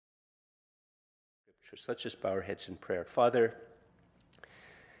Scriptures. Let's just bow our heads in prayer. Father,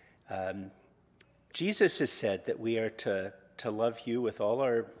 Jesus has said that we are to love you with all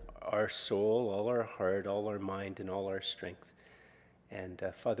our soul, all our heart, all our mind, and all our strength. And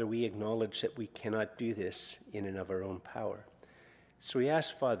Father, we acknowledge that we cannot do this in and of our own power. So we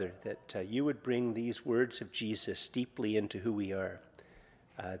ask, Father, that you would bring these words of Jesus deeply into who we are,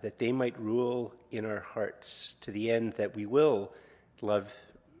 that they might rule in our hearts to the end that we will love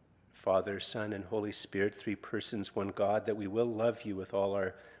Father, Son, and Holy Spirit, three persons, one God, that we will love you with all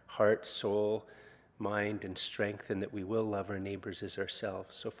our heart, soul, mind, and strength, and that we will love our neighbors as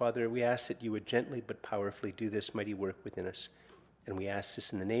ourselves. So, Father, we ask that you would gently but powerfully do this mighty work within us. And we ask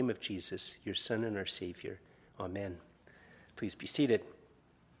this in the name of Jesus, your Son and our Savior. Amen. Please be seated.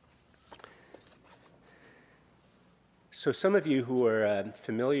 So some of you who are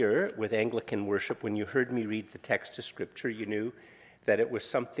familiar with Anglican worship, when you heard me read the text of Scripture, you knew that it was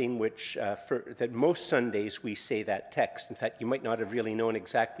something which, that most Sundays we say that text. In fact, you might not have really known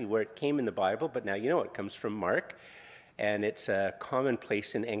exactly where it came in the Bible, but now you know it comes from Mark, and it's a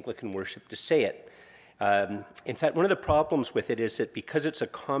commonplace in Anglican worship to say it. In fact, one of the problems with it is that because it's a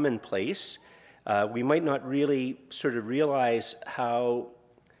commonplace, we might not really sort of realize how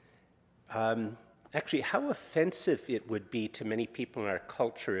offensive it would be to many people in our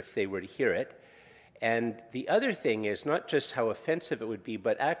culture if they were to hear it. And the other thing is not just how offensive it would be,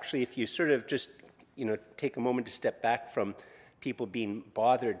 but actually if you sort of just, take a moment to step back from people being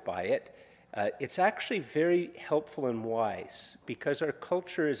bothered by it, it's actually very helpful and wise, because our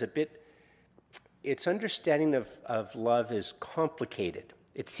culture is its understanding of love is complicated.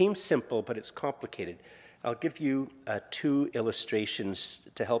 It seems simple, but it's complicated. I'll give you two illustrations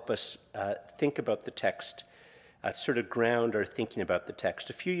to help us think about the text, sort of ground our thinking about the text.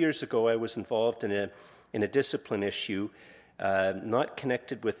 A few years ago, I was involved in a discipline issue, not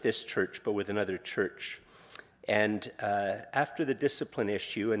connected with this church, but with another church. And after the discipline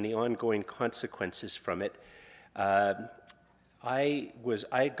issue and the ongoing consequences from it, I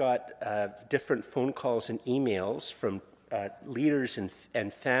got different phone calls and emails from leaders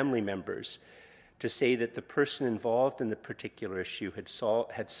and family members to say that the person involved in the particular issue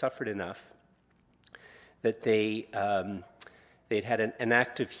had suffered enough that they'd had an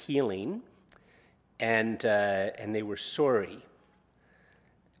act of healing, and they were sorry,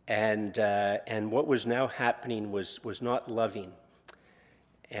 and what was now happening was not loving,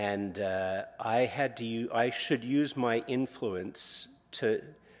 and I should use my influence to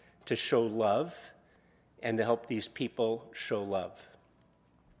show love and to help these people show love.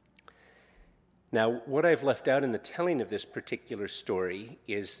 Now, what I've left out in the telling of this particular story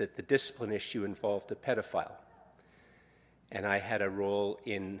is that the discipline issue involved a pedophile. And I had a role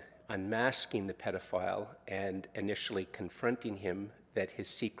in unmasking the pedophile and initially confronting him that his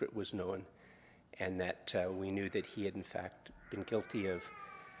secret was known and that we knew that he had in fact been guilty of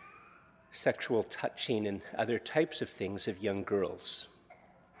sexual touching and other types of things of young girls.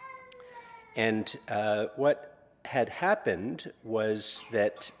 And what had happened was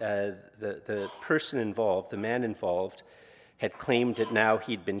that the person involved, the man involved, had claimed that now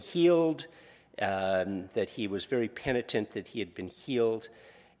he'd been healed, that he was very penitent that he had been healed,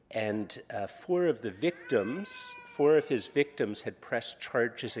 and four of his victims had pressed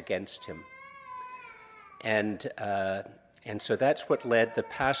charges against him. And so that's what led the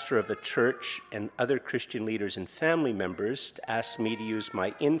pastor of the church and other Christian leaders and family members to ask me to use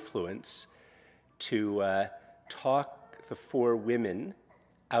my influence to talk the four women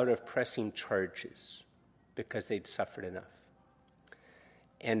out of pressing charges because they'd suffered enough.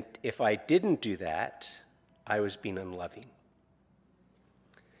 And if I didn't do that, I was being unloving.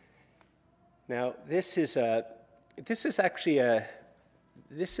 Now, this is a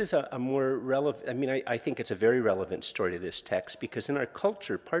more relevant, I think it's a very relevant story to this text, because in our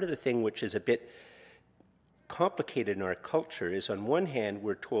culture, part of the thing which is a bit complicated in our culture is, on one hand,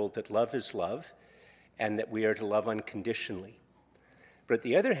 we're told that love is love, and that we are to love unconditionally. But on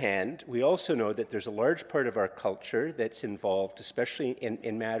the other hand, we also know that there's a large part of our culture that's involved, especially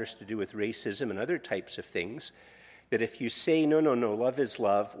in matters to do with racism and other types of things, that if you say, no, love is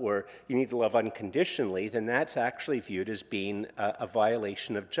love, or you need to love unconditionally, then that's actually viewed as being a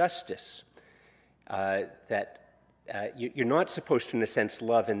violation of justice. You're not supposed to, in a sense,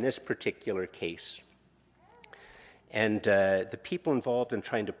 love in this particular case. And the people involved in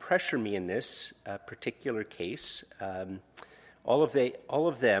trying to pressure me in this particular case, all of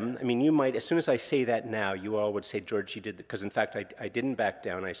them, you might, as soon as I say that now, you all would say, George, you did, because in fact I didn't back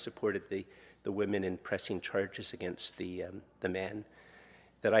down. I supported the women in pressing charges against the man,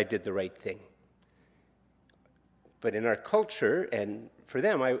 that I did the right thing. But in our culture, and for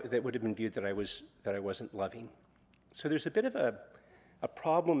them, that would have been viewed that I wasn't loving. So there's a bit of a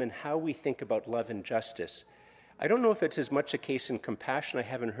problem in how we think about love and justice. I don't know if it's as much a case in compassion. I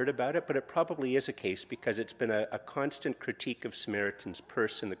haven't heard about it, but it probably is a case because it's been a constant critique of Samaritan's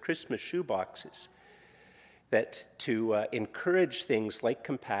Purse and the Christmas shoeboxes, that to encourage things like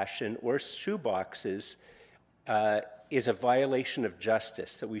compassion or shoeboxes is a violation of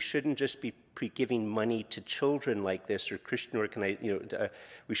justice, that we shouldn't just be giving money to children like this, or Christian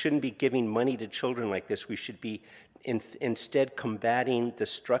we shouldn't be giving money to children like this. We should be instead combating the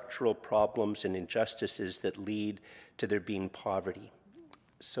structural problems and injustices that lead to there being poverty.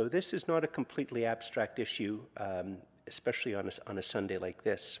 So this is not a completely abstract issue, especially on a Sunday like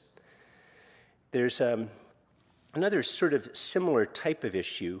this. There's another sort of similar type of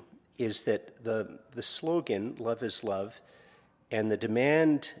issue is that the slogan, love is love, and the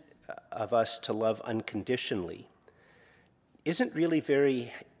demand of us to love unconditionally isn't really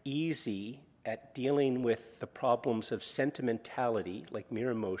very easy at dealing with the problems of sentimentality, like mere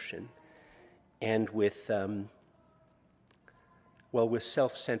emotion, and with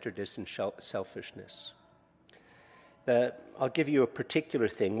self-centeredness and selfishness. I'll give you a particular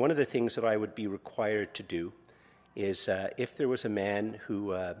thing. One of the things that I would be required to do is if there was a man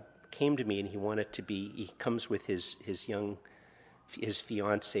who came to me and he comes with his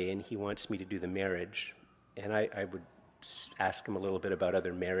fiancée and he wants me to do the marriage, and I would ask him a little bit about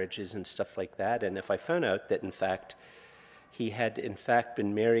other marriages and stuff like that. And if I found out that, in fact, he had, in fact,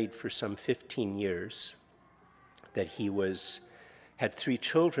 been married for some 15 years, that he had 3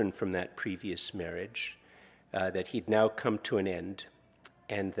 children from that previous marriage, that he'd now come to an end,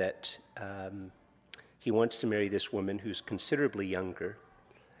 and that he wants to marry this woman who's considerably younger,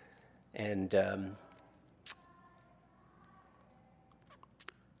 and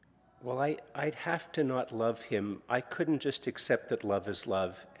I'd have to not love him. I couldn't just accept that love is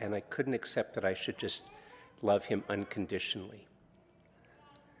love, and I couldn't accept that I should just love him unconditionally.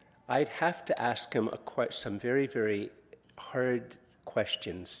 I'd have to ask him some very, very hard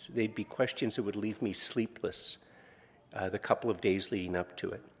questions. They'd be questions that would leave me sleepless the couple of days leading up to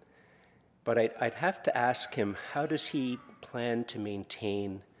it. But I'd have to ask him, how does he plan to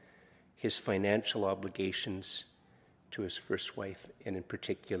maintain his financial obligations to his first wife, and in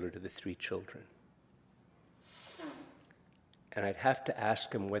particular to the 3 children? And I'd have to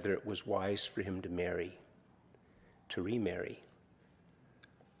ask him whether it was wise for him to remarry,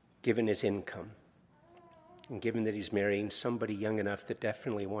 given his income, and given that he's marrying somebody young enough that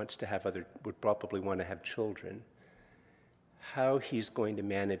definitely would probably want to have children, how he's going to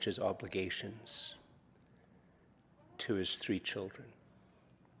manage his obligations to his 3 children.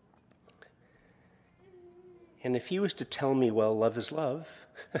 And if he was to tell me, well, love is love,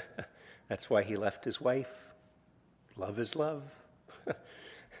 that's why he left his wife, love is love,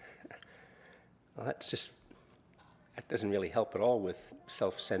 well, that doesn't really help at all with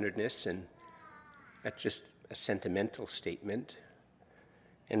self-centeredness, and that's just a sentimental statement.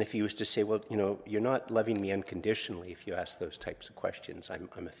 And if he was to say, well, you're not loving me unconditionally if you ask those types of questions,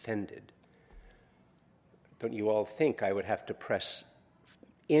 I'm offended. Don't you all think I would have to press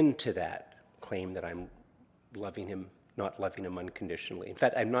into that claim that I'm not loving him unconditionally? In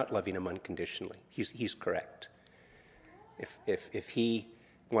fact, I'm not loving him unconditionally. He's correct. If he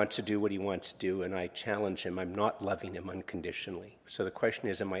wants to do what he wants to do and I challenge him, I'm not loving him unconditionally. So the question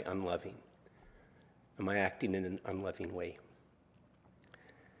is, am I unloving? Am I acting in an unloving way?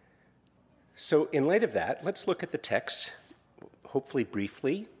 So in light of that, let's look at the text, hopefully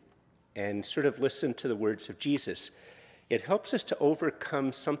briefly, and sort of listen to the words of Jesus. It helps us to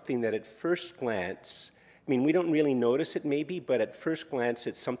overcome something that at first glance, we don't really notice it maybe, but at first glance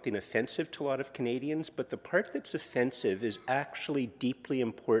it's something offensive to a lot of Canadians, but the part that's offensive is actually deeply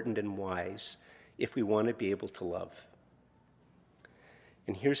important and wise if we want to be able to love.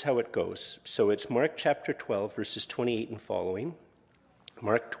 And here's how it goes. So it's Mark chapter 12, verses 28 and following.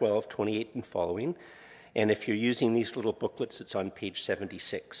 Mark 12, 28 and following. And if you're using these little booklets, it's on page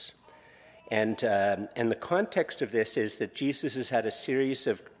 76. And the context of this is that Jesus has had a series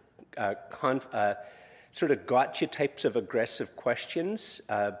of sort of gotcha types of aggressive questions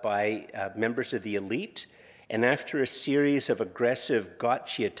by members of the elite. And after a series of aggressive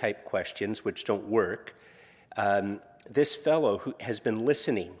gotcha type questions, which don't work, this fellow who has been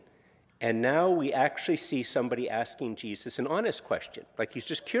listening, and now we actually see somebody asking Jesus an honest question, like he's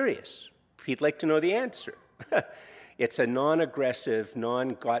just curious. He'd like to know the answer. It's a non-aggressive,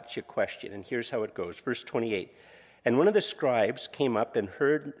 non-gotcha question, and here's how it goes. Verse 28, and one of the scribes came up and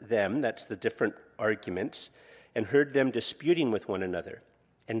heard them, that's the different arguments, and heard them disputing with one another.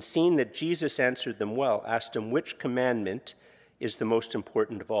 and seeing that Jesus answered them well, asked him which commandment is the most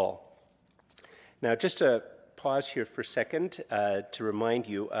important of all. Now, just to pause here for a second to remind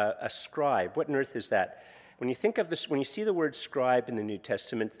you, a scribe, what on earth is that? When you think of this, when you see the word scribe in the New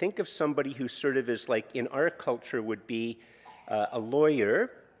Testament, think of somebody who sort of is like, in our culture, would be a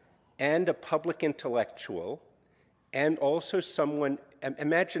lawyer and a public intellectual, and also someone,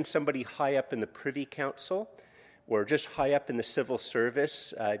 imagine somebody high up in the Privy Council, or just high up in the civil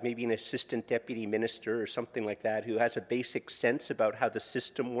service, maybe an assistant deputy minister or something like that, who has a basic sense about how the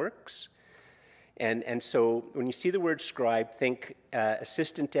system works. And so when you see the word scribe, think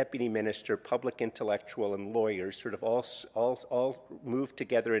assistant deputy minister, public intellectual, and lawyer, sort of all moved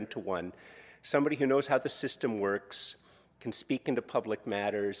together into one. Somebody who knows how the system works, can speak into public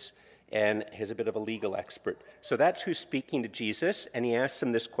matters, and is a bit of a legal expert. So that's who's speaking to Jesus, and he asks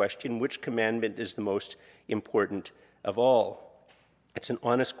him this question: which commandment is the most important of all? It's an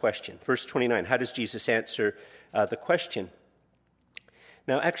honest question. Verse 29, how does Jesus answer the question?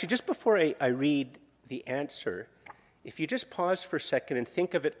 Now, actually, just before I read the answer, if you just pause for a second and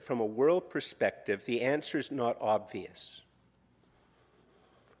think of it from a world perspective, the answer is not obvious.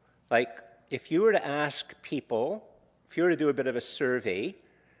 Like, if you were to ask people, if you were to do a bit of a survey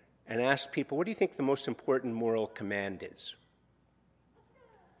and ask people, what do you think the most important moral command is?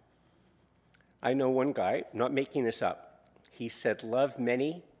 I know one guy, not making this up, he said, love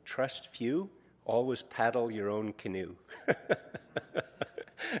many, trust few, always paddle your own canoe.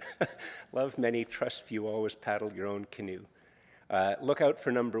 Love many, trust few, always paddle your own canoe. Look out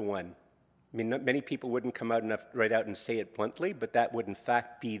for number one. I mean, many people wouldn't come out right out and say it bluntly, but that would in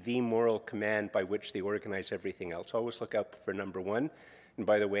fact be the moral command by which they organize everything else. Always look out for number one. And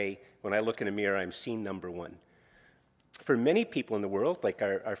by the way, when I look in a mirror, I'm seeing number one. For many people in the world, like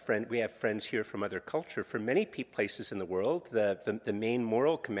our friend, we have friends here from other culture, for many places in the world, the main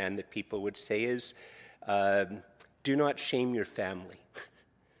moral command that people would say is, do not shame your family.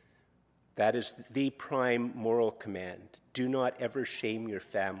 That is the prime moral command. Do not ever shame your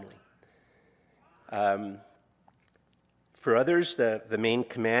family. For others, the main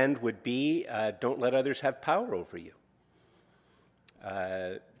command would be, don't let others have power over you.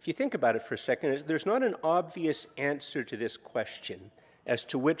 If you think about it for a second, there's not an obvious answer to this question as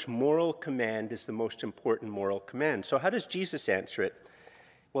to which moral command is the most important moral command. So how does Jesus answer it?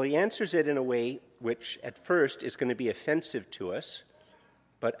 Well, he answers it in a way which at first is going to be offensive to us,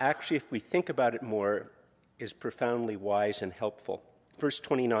 but actually, if we think about it more, is profoundly wise and helpful. Verse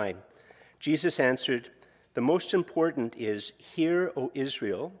 29, Jesus answered, the most important is, hear, O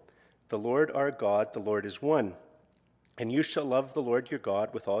Israel, the Lord our God, the Lord is one. And you shall love the Lord your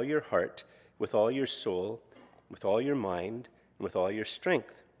God with all your heart, with all your soul, with all your mind, and with all your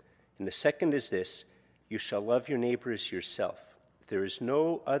strength. And the second is this, you shall love your neighbor as yourself. There is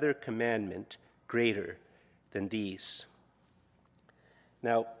no other commandment greater than these.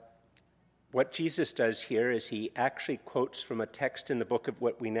 Now, what Jesus does here is he actually quotes from a text in the book of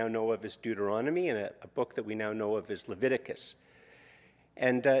what we now know of as Deuteronomy and a book that we now know of as Leviticus.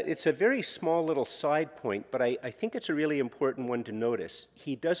 And it's a very small little side point, but I think it's a really important one to notice.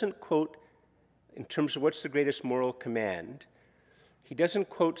 He doesn't quote, in terms of what's the greatest moral command, he doesn't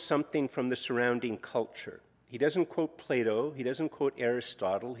quote something from the surrounding culture. He doesn't quote Plato, he doesn't quote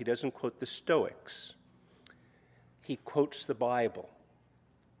Aristotle, he doesn't quote the Stoics. He quotes the Bible.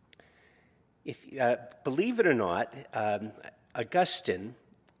 If believe it or not, Augustine,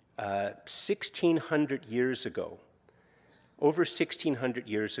 1,600 years ago, over 1,600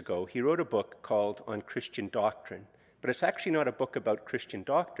 years ago, he wrote a book called On Christian Doctrine. But it's actually not a book about Christian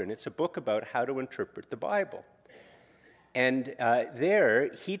doctrine. It's a book about how to interpret the Bible. And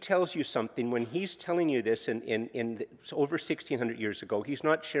there, he tells you something. When he's telling you this over 1,600 years ago, he's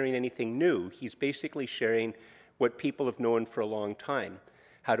not sharing anything new. He's basically sharing what people have known for a long time,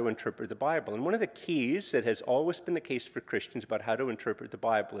 how to interpret the Bible. And one of the keys that has always been the case for Christians about how to interpret the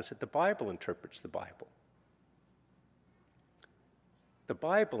Bible is that the Bible interprets the Bible. The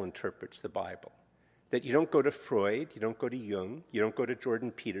Bible interprets the Bible. That you don't go to Freud, you don't go to Jung, you don't go to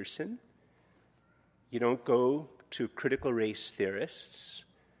Jordan Peterson, you don't go to critical race theorists,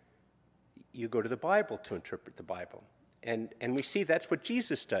 you go to the Bible to interpret the Bible. And we see that's what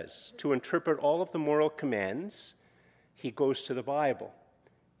Jesus does. To interpret all of the moral commands, he goes to the Bible.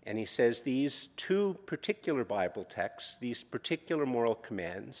 And he says these two particular Bible texts, these particular moral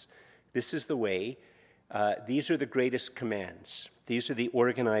commands, this is the way, these are the greatest commands. These are the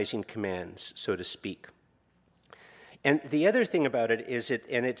organizing commands, so to speak. And the other thing about it is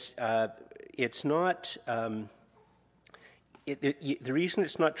it's not, the reason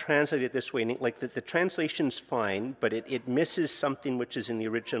it's not translated this way, like the translation's fine, but it misses something which is in the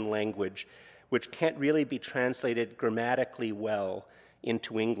original language, which can't really be translated grammatically well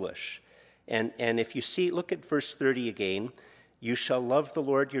into English. And if you see, look at verse 30 again. You shall love the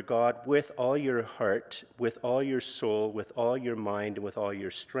Lord your God with all your heart, with all your soul, with all your mind, and with all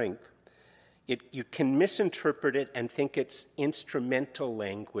your strength. You can misinterpret it and think it's instrumental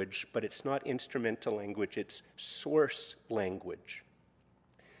language, but it's not instrumental language, it's source language.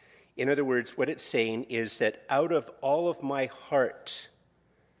 In other words, what it's saying is that out of all of my heart,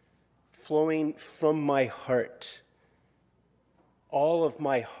 flowing from my heart, all of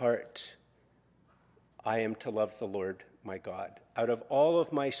my heart, I am to love the Lord my God. Out of all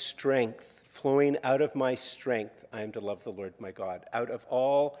of my strength, flowing out of my strength, I am to love the Lord my God. Out of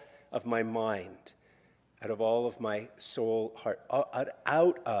all of my mind, out of all of my soul, heart,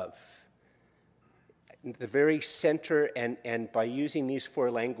 out of the very center, and by using these four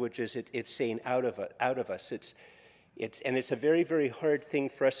languages, it's saying out of us. It's a very, very hard thing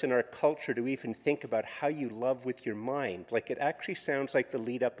for us in our culture to even think about how you love with your mind. Like, it actually sounds like the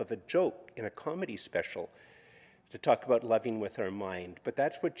lead up of a joke in a comedy special to talk about loving with our mind. But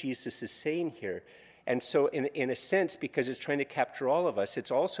that's what Jesus is saying here. And so in a sense, because it's trying to capture all of us,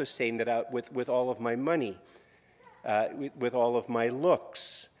 it's also saying that out with all of my money, with all of my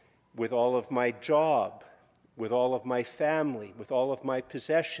looks, with all of my job, with all of my family, with all of my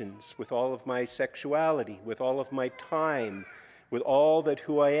possessions, with all of my sexuality, with all of my time, with all that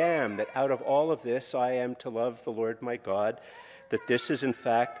who I am, that out of all of this I am to love the Lord my God, that this is in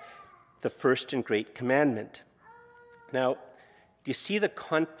fact the first and great commandment. Now, do you see the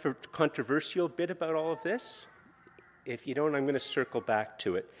controversial bit about all of this? If you don't, I'm going to circle back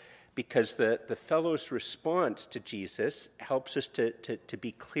to it, because the fellow's response to Jesus helps us to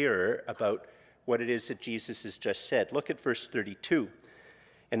be clearer about what it is that Jesus has just said. Look at verse 32.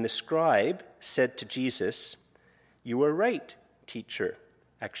 And the scribe said to Jesus, "You are right, teacher."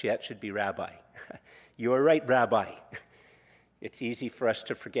 Actually, that should be rabbi. "You are right, rabbi." It's easy for us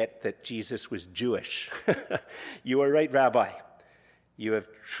to forget that Jesus was Jewish. "You are right, rabbi. You have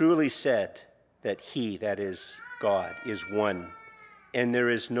truly said that he, that is God, is one, and there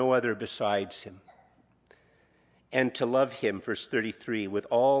is no other besides him. And to love him," verse 33, "with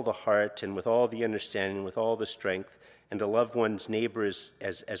all the heart and with all the understanding, with all the strength, and to love one's neighbor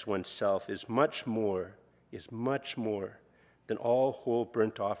as oneself is much more than all whole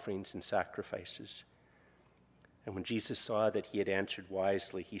burnt offerings and sacrifices." And when Jesus saw that he had answered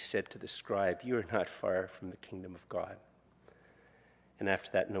wisely, he said to the scribe, "You are not far from the kingdom of God." And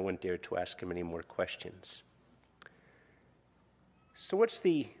after that, no one dared to ask him any more questions. So what's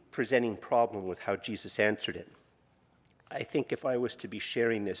the presenting problem with how Jesus answered it? I think if I was to be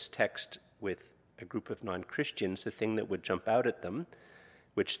sharing this text with a group of non-Christians, the thing that would jump out at them,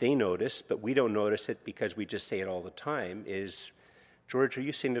 which they notice, but we don't notice it because we just say it all the time, is, "George, are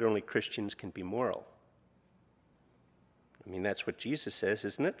you saying that only Christians can be moral?" I mean, that's what Jesus says,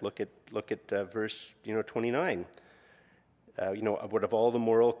 isn't it? Look at verse 29. What of all the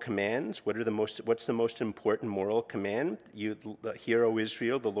moral commands, what's the most important moral command? Hear, O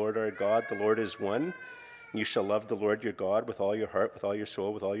Israel, the Lord our God, the Lord is one. You shall love the Lord your God with all your heart, with all your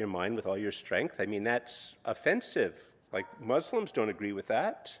soul, with all your mind, with all your strength. I mean, that's offensive. Like, Muslims don't agree with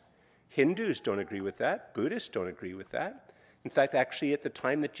that. Hindus don't agree with that. Buddhists don't agree with that. In fact, actually, at the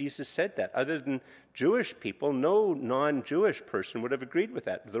time that Jesus said that, other than Jewish people, no non-Jewish person would have agreed with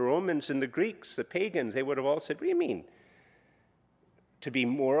that. The Romans and the Greeks, the pagans, they would have all said, "What do you mean? To be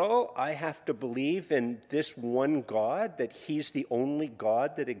moral, I have to believe in this one God, that he's the only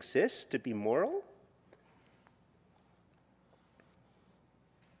God that exists to be moral?"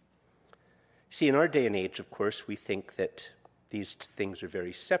 See, in our day and age, of course, we think that these things are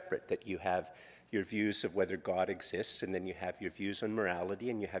very separate, that you have your views of whether God exists, and then you have your views on morality,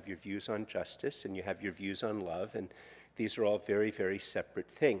 and you have your views on justice, and you have your views on love, and these are all very, very separate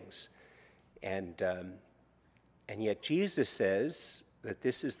things. And yet Jesus says that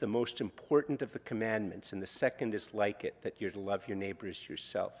this is the most important of the commandments, and the second is like it, that you're to love your neighbor as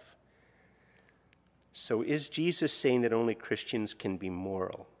yourself. So is Jesus saying that only Christians can be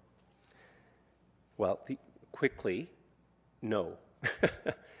moral? Well, quickly, no.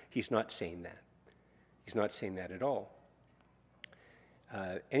 He's not saying that. He's not saying that at all.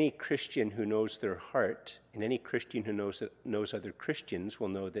 Any Christian who knows their heart, and any Christian who knows other Christians, will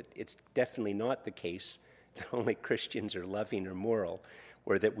know that it's definitely not the case that only Christians are loving or moral,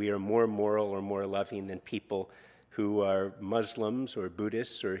 or that we are more moral or more loving than people who are Muslims or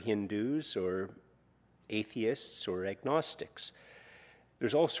Buddhists or Hindus or atheists or agnostics.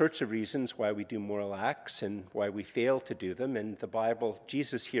 There's all sorts of reasons why we do moral acts and why we fail to do them. And the Bible,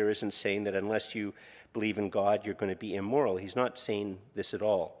 Jesus here isn't saying that unless you believe in God, you're going to be immoral. He's not saying this at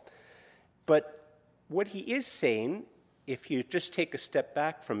all. But what he is saying, if you just take a step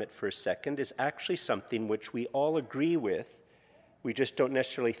back from it for a second, is actually something which we all agree with. We just don't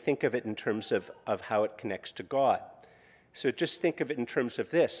necessarily think of it in terms of how it connects to God. So just think of it in terms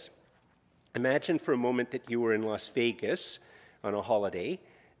of this. Imagine for a moment that you were in Las Vegas on a holiday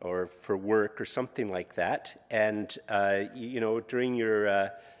or for work or something like that, and during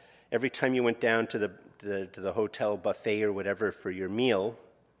your every time you went down to the hotel buffet or whatever for your meal,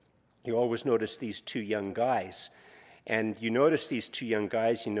 you always noticed these two young guys. And you noticed these two young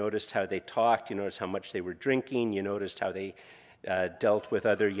guys, you noticed how they talked, you noticed how much they were drinking, you noticed how they dealt with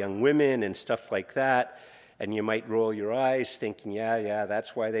other young women and stuff like that. And you might roll your eyes thinking, yeah,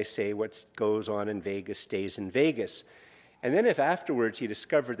 that's why they say what goes on in Vegas stays in Vegas. And then if afterwards you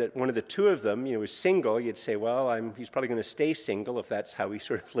discovered that one of the two of them, was single, you'd say, well, he's probably going to stay single if that's how he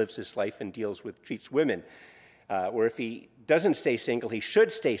sort of lives his life and treats women. Or if he doesn't stay single, he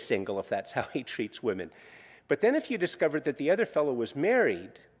should stay single if that's how he treats women. But then if you discovered that the other fellow was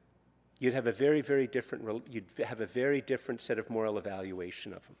married, you'd have a very, very different set of moral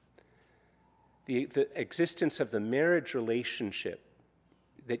evaluation of him. The existence of the marriage relationship,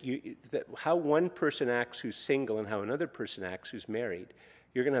 that how one person acts who's single and how another person acts who's married,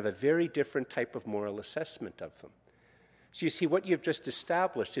 you're going to have a very different type of moral assessment of them. So you see, what you've just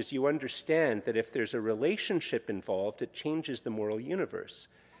established is you understand that if there's a relationship involved, it changes the moral universe.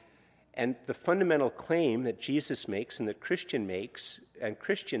 And the fundamental claim that Jesus makes and that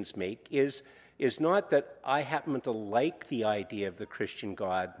Christians make is not that I happen to like the idea of the Christian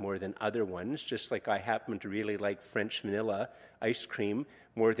God more than other ones, just like I happen to really like French vanilla ice cream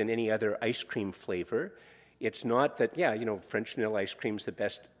more than any other ice cream flavor. It's not that, French vanilla ice cream is the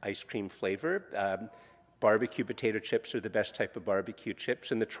best ice cream flavor. Barbecue potato chips are the best type of barbecue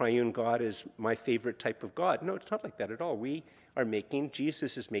chips, and the triune God is my favorite type of God. No, it's not like that at all.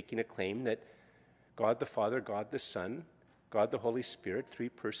 Jesus is making a claim that God the Father, God the Son, God the Holy Spirit, three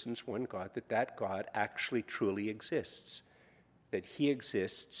persons, one God, that God actually truly exists. That he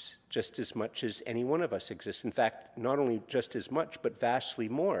exists just as much as any one of us exists. In fact, not only just as much, but vastly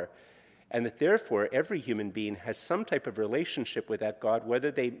more. And that therefore, every human being has some type of relationship with that God,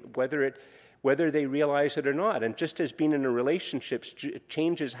 whether they realize it or not. And just as being in a relationship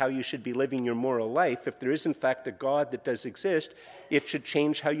changes how you should be living your moral life, if there is in fact a God that does exist, it should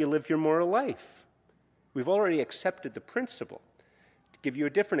change how you live your moral life. We've already accepted the principle. To give you a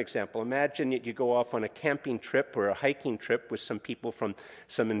different example, imagine that you go off on a camping trip or a hiking trip with some people from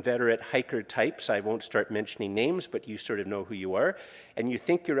some inveterate hiker types. I won't start mentioning names, but you sort of know who you are. And you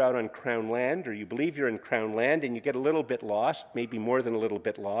think you're out on Crown land, or you believe you're in Crown land, and you get a little bit lost, maybe more than a little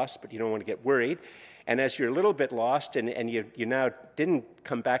bit lost, but you don't want to get worried. And as you're a little bit lost, and you now didn't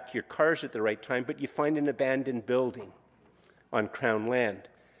come back to your cars at the right time, but you find an abandoned building on Crown land.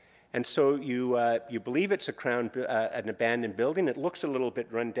 And so you believe it's an abandoned building. It looks a little bit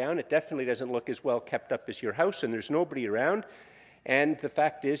run down. It definitely doesn't look as well kept up as your house, and there's nobody around. And the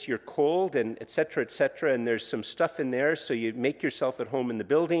fact is you're cold, and et cetera, and there's some stuff in there, so you make yourself at home in the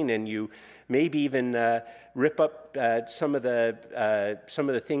building, and you maybe even rip up some of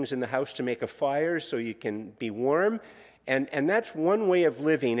the things in the house to make a fire so you can be warm. And that's one way of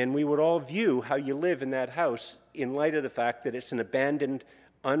living, and we would all view how you live in that house in light of the fact that it's an abandoned,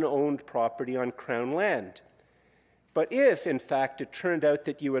 unowned property on Crown land. But if, in fact, it turned out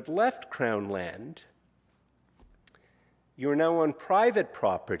that you had left Crown land, you are now on private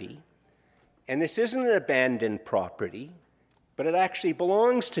property, and this isn't an abandoned property, but it actually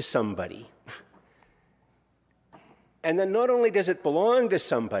belongs to somebody. And then not only does it belong to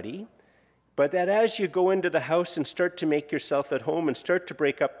somebody, but that as you go into the house and start to make yourself at home and start to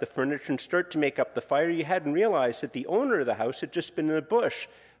break up the furniture and start to make up the fire, you hadn't realized that the owner of the house had just been in a bush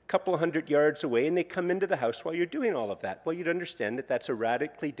a couple of 100 yards away, and they come into the house while you're doing all of that. Well, you'd understand that that's a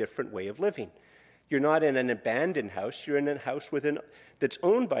radically different way of living. You're not in an abandoned house, you're in a house that's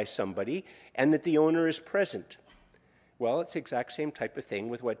owned by somebody, and that the owner is present. Well, it's the exact same type of thing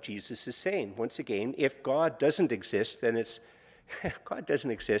with what Jesus is saying. Once again, if God doesn't exist, then God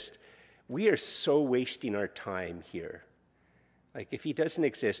doesn't exist. We are so wasting our time here. Like, if he doesn't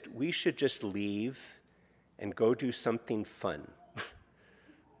exist, we should just leave and go do something fun.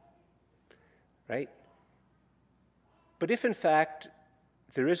 Right? But if, in fact,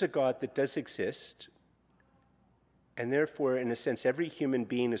 there is a God that does exist, and therefore, in a sense, every human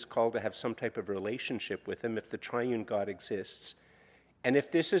being is called to have some type of relationship with him if the triune God exists, and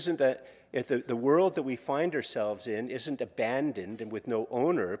if this isn't If the world that we find ourselves in isn't abandoned and with no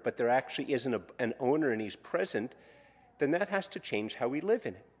owner, but there actually isn't an owner and he's present, then that has to change how we live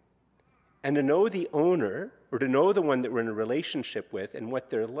in it. And to know the owner, or to know the one that we're in a relationship with and what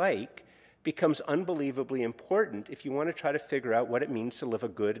they're like, becomes unbelievably important if you want to try to figure out what it means to live a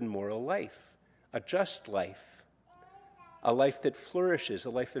good and moral life, a just life, a life that flourishes, a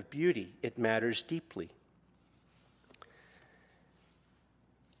life of beauty. It matters deeply.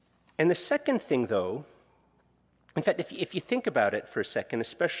 And the second thing, though, in fact, if you think about it for a second,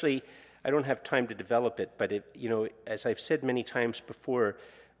 especially, I don't have time to develop it, but as I've said many times before,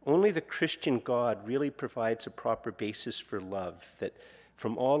 only the Christian God really provides a proper basis for love, that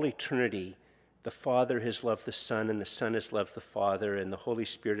from all eternity, the Father has loved the Son, and the Son has loved the Father, and the Holy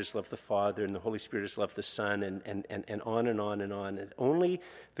Spirit has loved the Father, and the Holy Spirit has loved the Son, and on and on and on. And only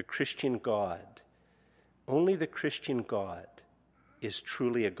the Christian God is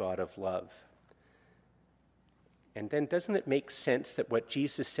truly a God of love. And then doesn't it make sense that what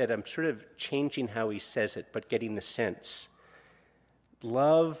Jesus said, I'm sort of changing how he says it, but getting the sense.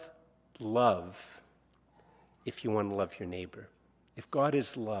 Love if you want to love your neighbor. If God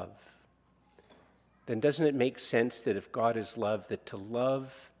is love, then doesn't it make sense that if God is love, that to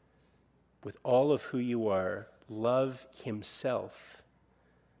love with all of who you are, love himself,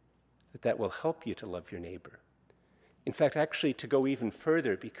 that will help you to love your neighbor. In fact, actually, to go even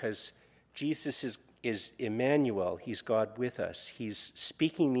further, because Jesus is Emmanuel, he's God with us. He's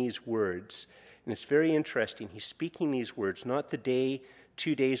speaking these words, and it's very interesting. He's speaking these words not 2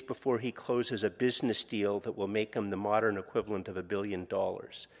 days before he closes a business deal that will make him the modern equivalent of $1 billion.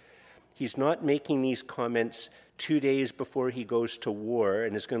 He's not making these comments 2 days before he goes to war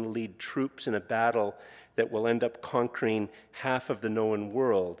and is going to lead troops in a battle that will end up conquering half of the known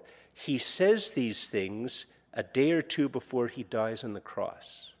world. He says these things a day or two before he dies on the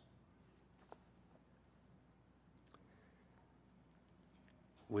cross,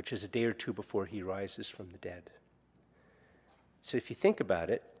 which is a day or two before he rises from the dead. So if you think about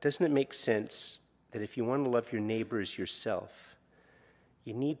it, doesn't it make sense that if you want to love your neighbor as yourself,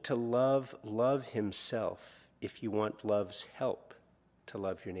 you need to love himself if you want love's help to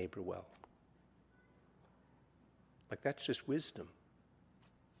love your neighbor well? Like, that's just wisdom.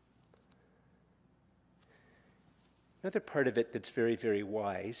 Another part of it that's very, very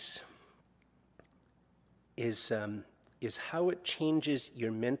wise is how it changes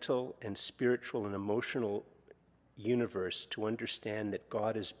your mental and spiritual and emotional universe to understand that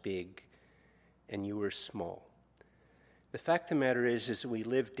God is big and you are small. The fact of the matter is we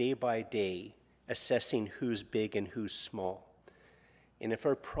live day by day assessing who's big and who's small. And if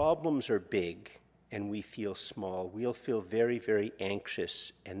our problems are big and we feel small, we'll feel very, very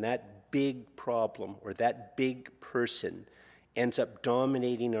anxious, and that big problem or that big person ends up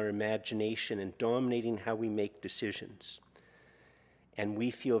dominating our imagination and dominating how we make decisions. And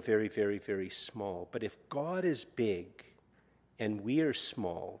we feel very, very, very small. But if God is big and we are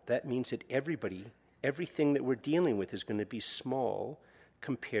small, that means that everything that we're dealing with is going to be small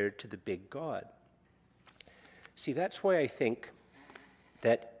compared to the big God. See, that's why I think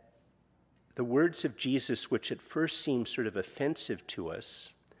that the words of Jesus, which at first seem sort of offensive to us,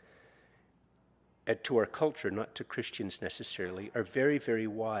 to our culture, not to Christians necessarily, are very, very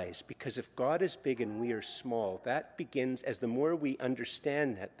wise. Because if God is big and we are small, that begins, as the more we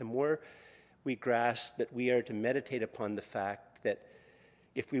understand that, the more we grasp that we are to meditate upon the fact that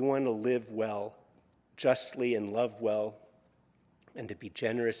if we want to live well, justly and love well, and to be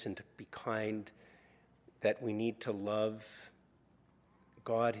generous and to be kind, that we need to love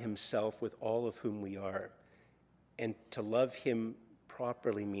God himself with all of whom we are. And to love him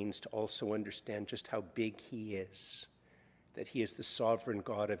properly means to also understand just how big he is, that he is the sovereign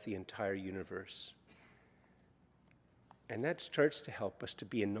God of the entire universe. And that starts to help us to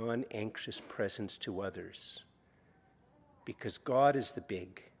be a non-anxious presence to others, because God is the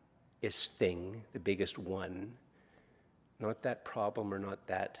biggest thing, the biggest one, not that problem or not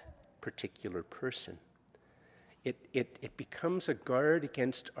that particular person. It becomes a guard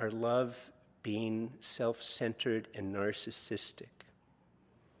against our love being self-centered and narcissistic.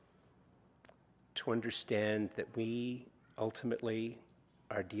 To understand that we ultimately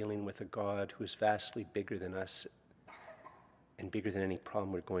are dealing with a God who is vastly bigger than us and bigger than any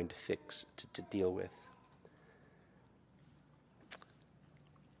problem we're going to fix, to deal with.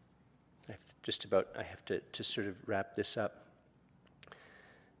 I have to sort of wrap this up.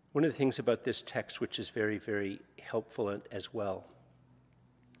 One of the things about this text, which is very, very helpful as well,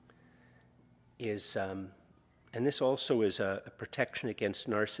 is, and this also is a protection against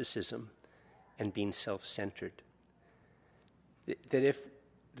narcissism and being self-centered, that if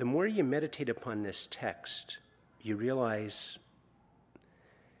the more you meditate upon this text, you realize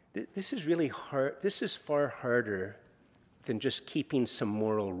this is really hard. This is far harder than just keeping some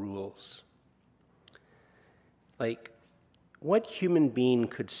moral rules. Like, what human being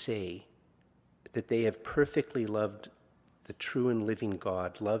could say that they have perfectly loved the true and living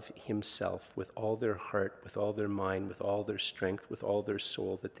God, love himself with all their heart, with all their mind, with all their strength, with all their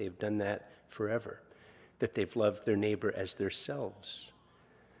soul, that they've done that forever, that they've loved their neighbor as themselves?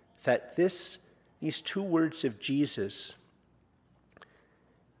 That these two words of Jesus,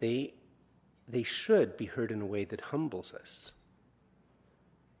 they should be heard in a way that humbles us,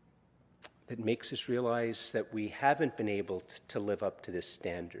 that makes us realize that we haven't been able to live up to this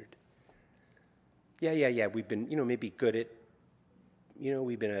standard. Yeah, we've been, maybe good at,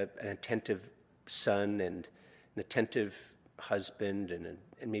 we've been an attentive son and an attentive husband and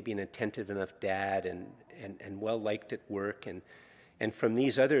maybe an attentive enough dad and well-liked at work. And from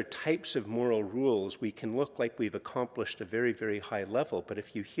these other types of moral rules, we can look like we've accomplished a very, very high level. But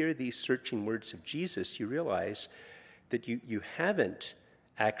if you hear these searching words of Jesus, you realize that you haven't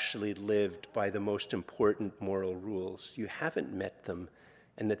actually lived by the most important moral rules. You haven't met them,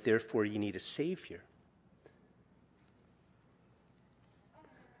 and that therefore you need a Savior.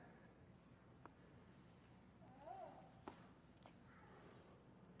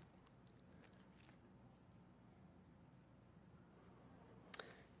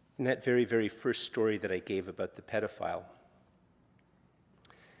 In that very, very first story that I gave about the pedophile,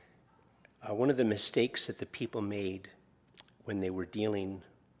 one of the mistakes that the people made when they were dealing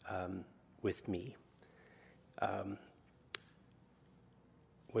with me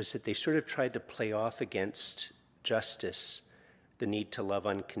was that they sort of tried to play off against justice the need to love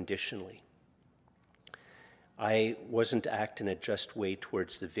unconditionally. I wasn't to act in a just way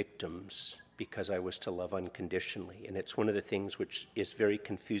towards the victims because I was to love unconditionally. And it's one of the things which is very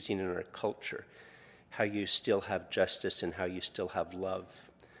confusing in our culture, how you still have justice and how you still have love.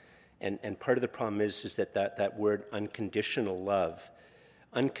 And part of the problem is that word unconditional love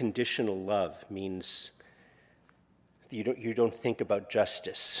means you don't think about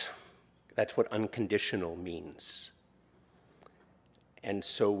justice. That's what unconditional means. And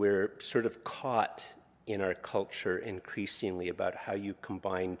so we're sort of caught in our culture increasingly about how you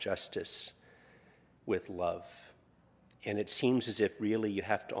combine justice with love. And it seems as if really you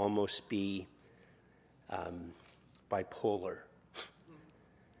have to almost be bipolar,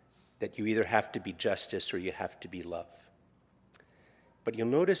 that you either have to be justice or you have to be love. But you'll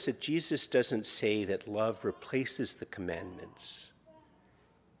notice that Jesus doesn't say that love replaces the commandments.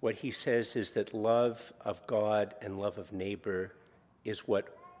 What he says is that love of God and love of neighbor is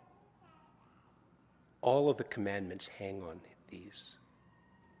what all of the commandments hang on these.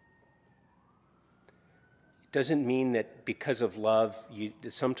 It doesn't mean that because of love,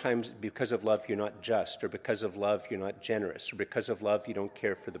 sometimes because of love you're not just, or because of love you're not generous, or because of love you don't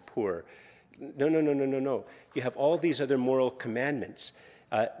care for the poor. No. You have all these other moral commandments.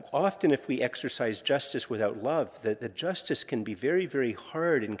 Often if we exercise justice without love, the justice can be very, very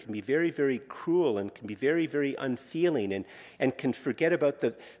hard and can be very, very cruel and can be very, very unfeeling and can forget about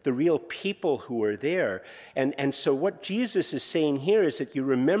the real people who are there. And so what Jesus is saying here is that you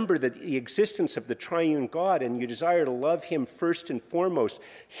remember the existence of the triune God and you desire to love him first and foremost.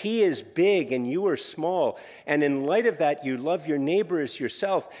 He is big and you are small. And in light of that, you love your neighbor as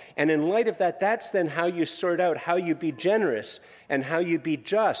yourself. And in light of that, that's then how you sort out how you be generous and how you be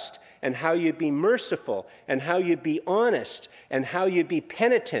just, and how you be merciful, and how you be honest, and how you be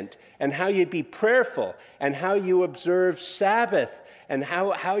penitent, and how you be prayerful, and how you observe Sabbath, and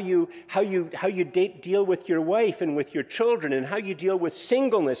how you deal with your wife and with your children, and how you deal with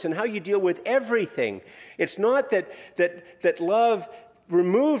singleness, and how you deal with everything. It's not that love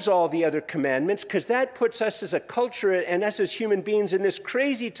removes all the other commandments, because that puts us as a culture and us as human beings in this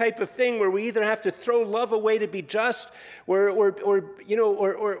crazy type of thing where we either have to throw love away to be just, or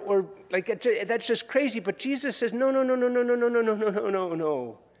like that's just crazy. But Jesus says, no.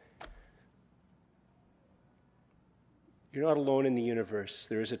 You're not alone in the universe.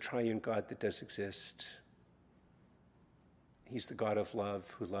 There is a triune God that does exist. He's the God of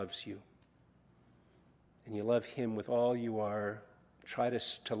love who loves you. And you love him with all you are. Try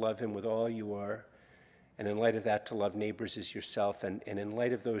to love him with all you are. And in light of that, to love neighbors as yourself. And in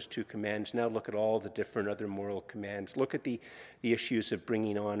light of those two commands, now look at all the different other moral commands. Look at the issues of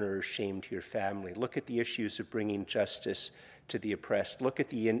bringing honor or shame to your family. Look at the issues of bringing justice to the oppressed. Look at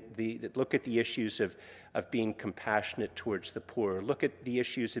the issues of being compassionate towards the poor. Look at the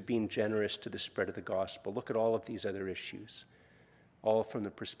issues of being generous to the spread of the gospel. Look at all of these other issues, all from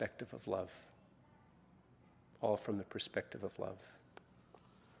the perspective of love. All from the perspective of love.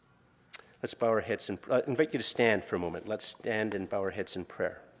 Let's bow our heads and I invite you to stand for a moment. Let's stand and bow our heads in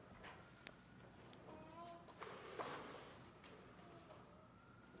prayer.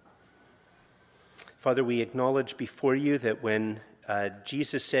 Father, we acknowledge before you that when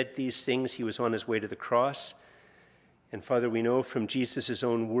Jesus said these things, he was on his way to the cross. And Father, we know from Jesus'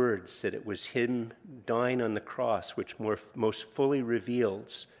 own words that it was him dying on the cross which most fully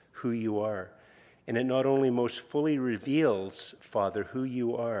reveals who you are. And it not only most fully reveals, Father, who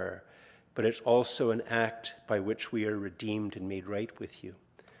you are, but it's also an act by which we are redeemed and made right with you.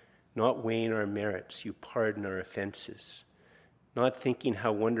 Not weighing our merits, you pardon our offenses. Not thinking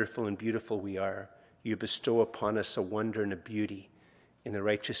how wonderful and beautiful we are, you bestow upon us a wonder and a beauty in the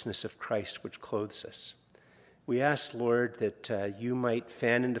righteousness of Christ which clothes us. We ask, Lord, that you might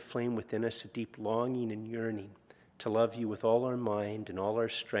fan into flame within us a deep longing and yearning to love you with all our mind and all our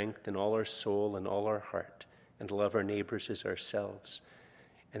strength and all our soul and all our heart, and to love our neighbors as ourselves.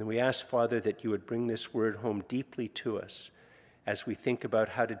 And we ask, Father, that you would bring this word home deeply to us as we think about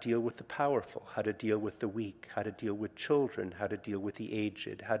how to deal with the powerful, how to deal with the weak, how to deal with children, how to deal with the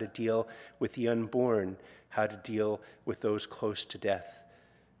aged, how to deal with the unborn, how to deal with those close to death,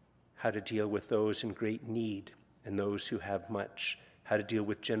 how to deal with those in great need and those who have much, how to deal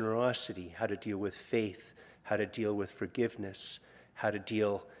with generosity, how to deal with faith, how to deal with forgiveness, how to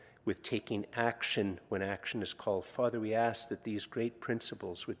deal with taking action when action is called. Father, we ask that these great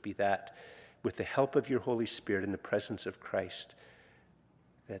principles would be that, with the help of your Holy Spirit in the presence of Christ,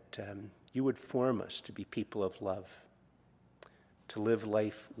 that you would form us to be people of love, to live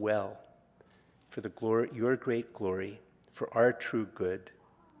life well, for the glory, your great glory, for our true good,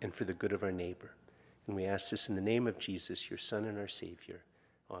 and for the good of our neighbor. And we ask this in the name of Jesus, your Son and our Savior.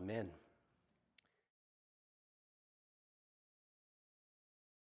 Amen.